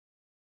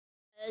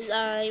Yes,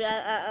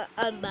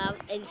 I'm back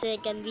in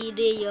second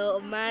video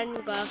of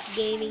Minecraft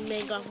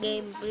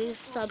game. Please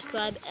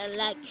subscribe and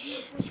like,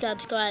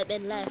 subscribe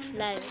and like,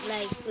 la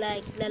la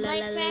la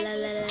la la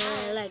la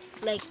la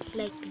like,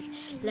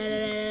 la la la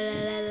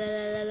la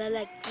la la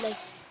like.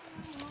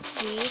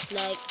 Please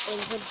like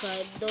and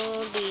subscribe.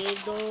 Don't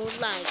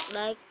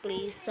like.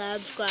 Please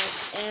subscribe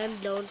and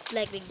don't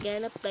like. We're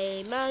gonna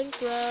play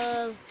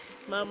Minecraft.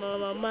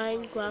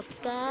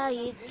 Minecraft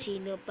kahit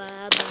sino pa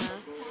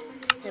ba?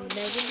 I'm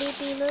begging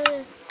Filipino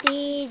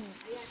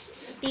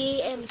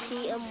TMC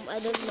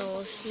I don't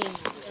know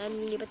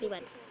name.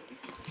 Lipat-lipat.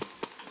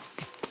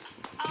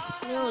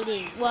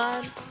 Only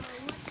one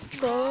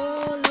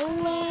call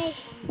away.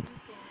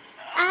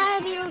 I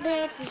will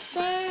dare to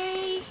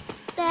say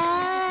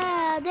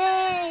that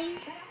day.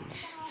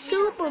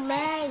 Super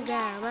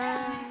Mega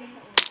Man.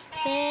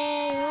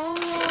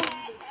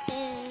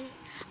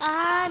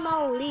 I'm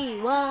only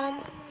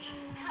one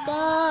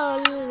call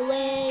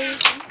away.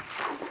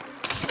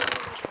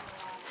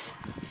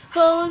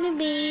 Only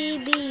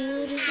baby,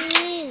 you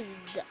need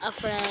a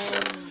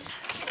friend.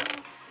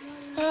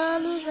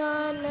 I'm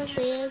gonna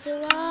say us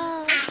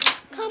around.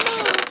 Come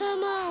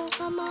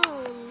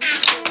on.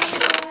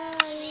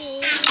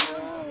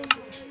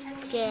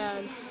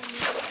 Scans,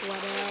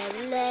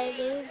 whatever, let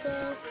you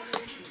go.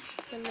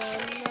 And then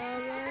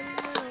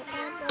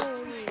I'm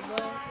only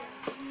one.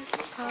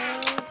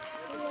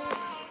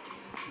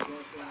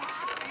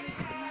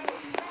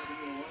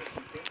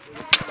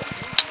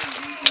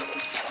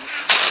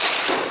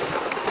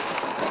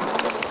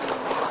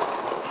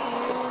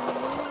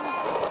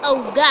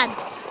 Oh God,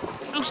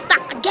 I'm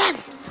stuck again.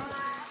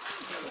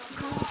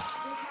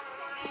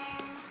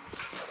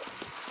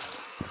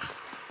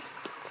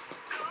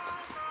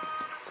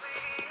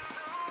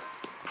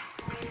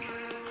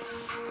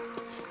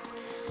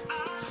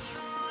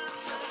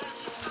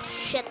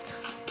 Shit.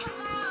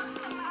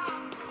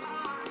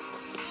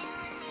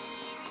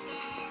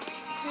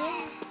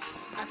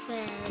 I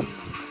found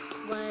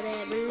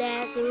whatever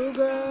let you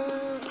go.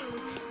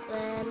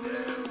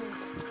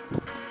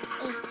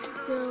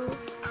 So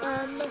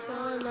I'm just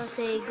gonna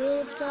say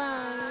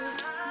goodbye.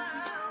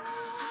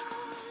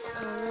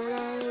 I'll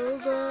let you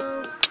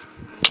go.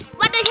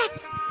 What the heck?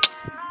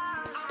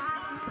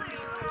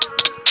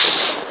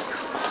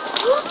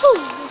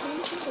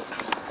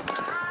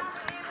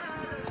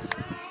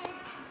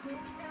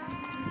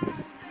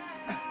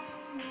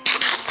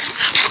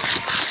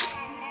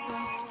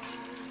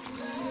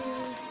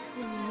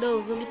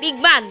 No, zombie pig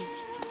man.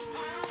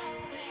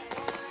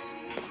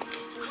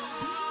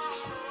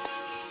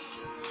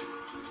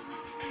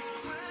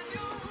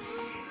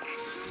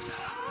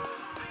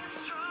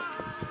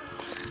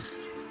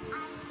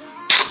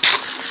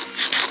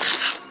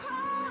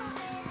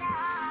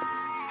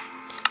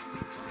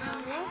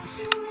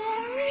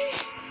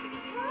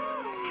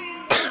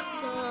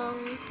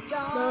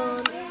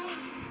 Don't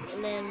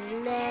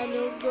let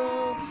you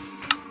go.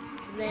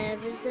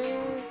 Never say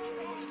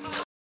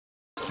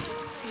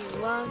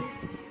you want.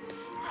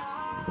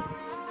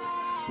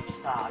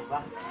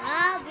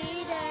 I'll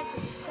be there to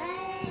say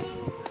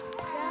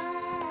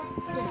that.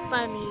 It's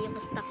funny, I'm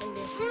stuck in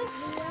this.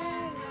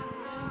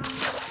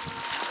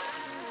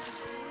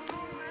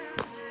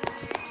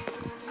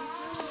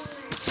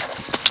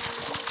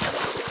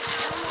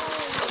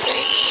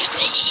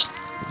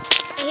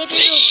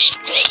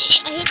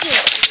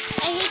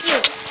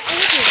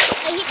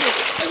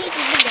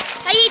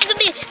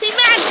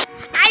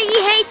 I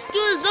hate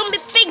you.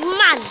 Zombie pig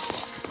man.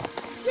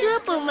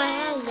 Super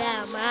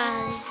Mega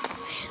Man.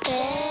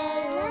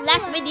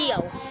 Last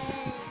video.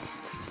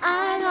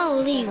 I'm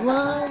only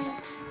one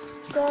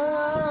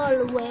call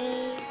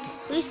away.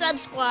 Please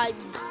subscribe.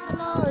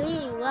 I'm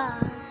only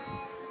one.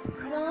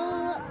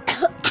 No.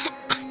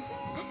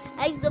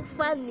 I'm so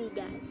funny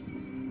guy.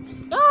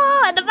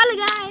 Oh, ada apa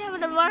lagi?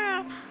 Ada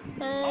mana?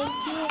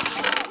 Thank you.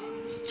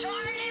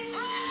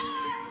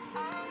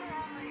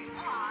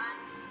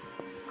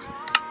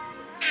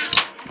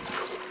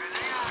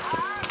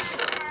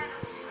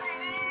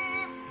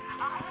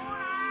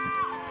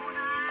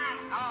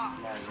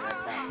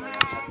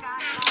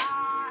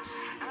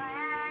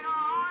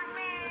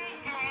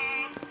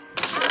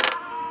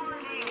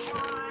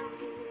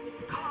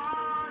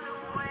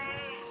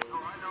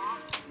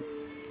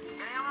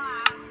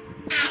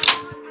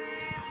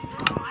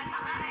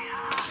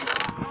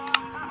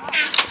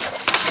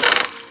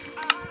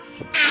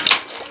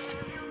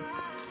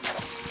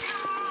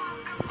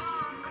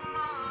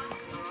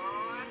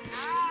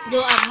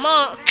 Doa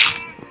mo.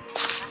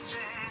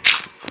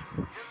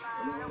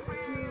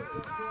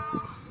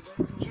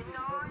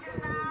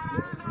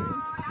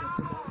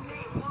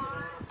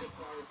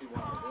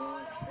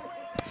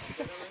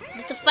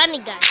 It's a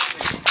funny guy.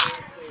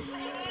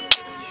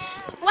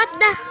 What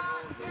the?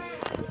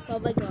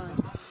 Oh my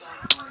God.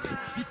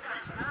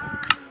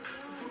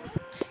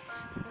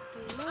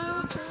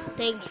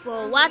 Thanks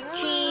for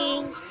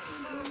watching.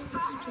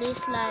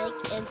 Please like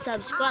and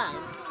subscribe.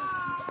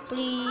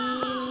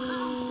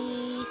 Please.